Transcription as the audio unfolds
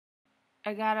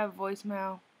I got a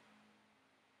voicemail.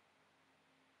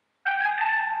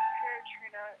 Hey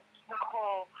Trina, it's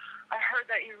Nicole. I heard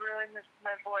that you really missed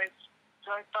my voice,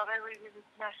 so I thought I'd leave you this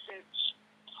message.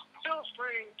 Feel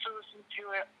free to listen to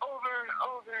it over and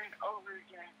over and over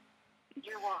again.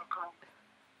 You're welcome.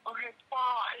 Okay,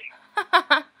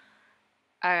 bye.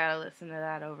 I gotta listen to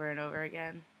that over and over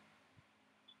again.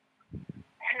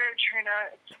 Hey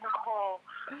Trina, it's Nicole.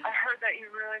 I heard that you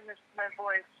really missed my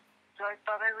voice, so I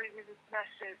thought I'd leave you this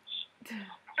message.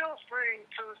 Feel free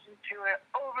to listen to it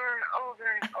over and over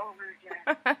and over again.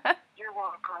 You're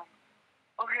welcome.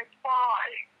 Okay,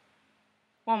 bye.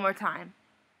 One more time.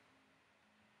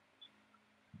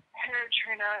 Hey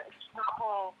Trina, it's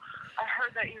Nicole. I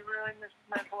heard that you really missed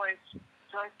my voice,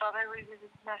 so I thought I'd leave you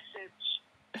this message.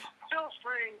 Feel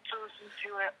free to listen to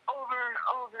it over and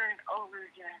over and over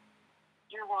again.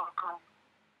 You're welcome.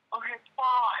 Okay,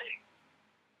 bye.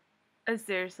 I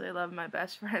seriously love my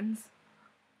best friends.